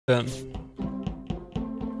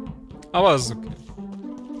Aber es ist okay.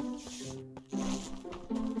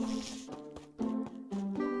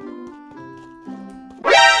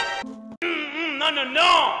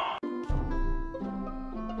 No!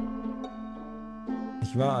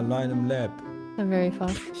 Ich war allein im Lab. Very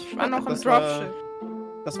fast. Ich war noch im Dropship.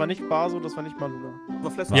 Das war nicht Baso, das war nicht Maluna.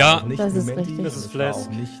 Ja, nicht das ist Menti, richtig. Das ist war auch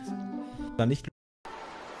Flask. nicht. War nicht.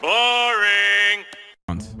 Boring!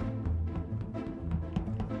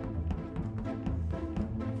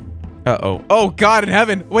 Uh-oh. Oh God in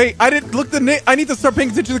heaven! Wait, I didn't look the name. I need to start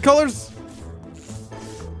paying attention to the colors.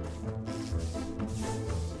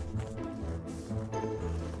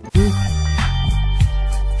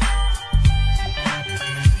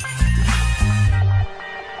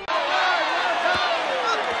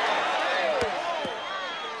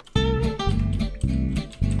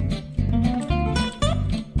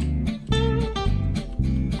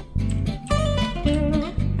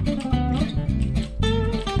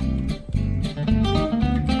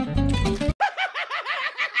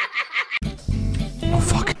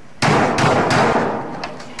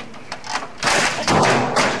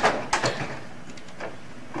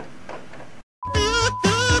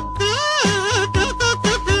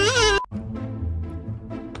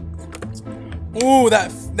 Ooh,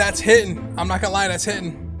 that's hitting. I'm not gonna lie, that's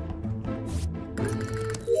hitting.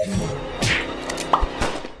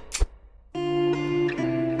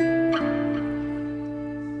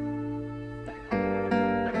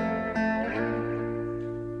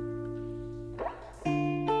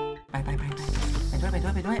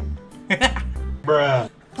ไปด้วย Bruh.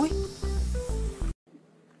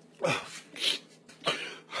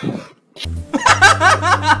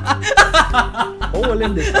 โอ้เล่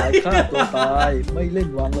นเด็กสายฆ่าตัวตายไม่เล่น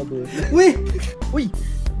วางระเบิด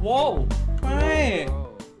Whoa. Hey.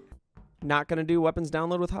 Not gonna do weapons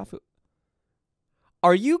download with Hafu.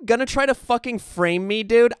 Are you gonna try to fucking frame me,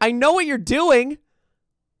 dude? I know what you're doing.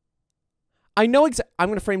 I know I'm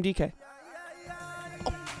gonna frame DK.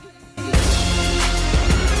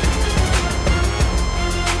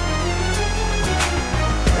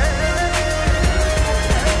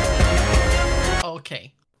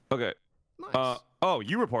 Okay. Okay. Nice. Oh,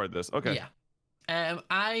 you reported this. Okay. Yeah.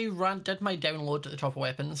 I did my download at the top of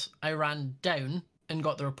weapons. I ran down and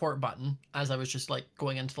got the report button as I was just like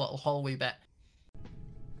going into the little hallway bit.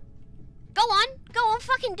 Go on,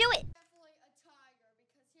 fucking do it.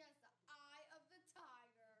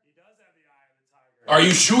 Are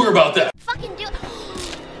you sure about that? Fucking do it.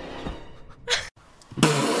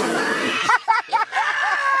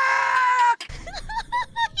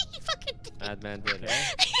 Madman did.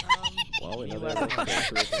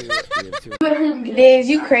 Liz,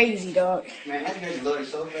 you crazy, dog. Man, that nigga loaded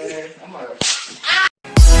so fast. I'm like...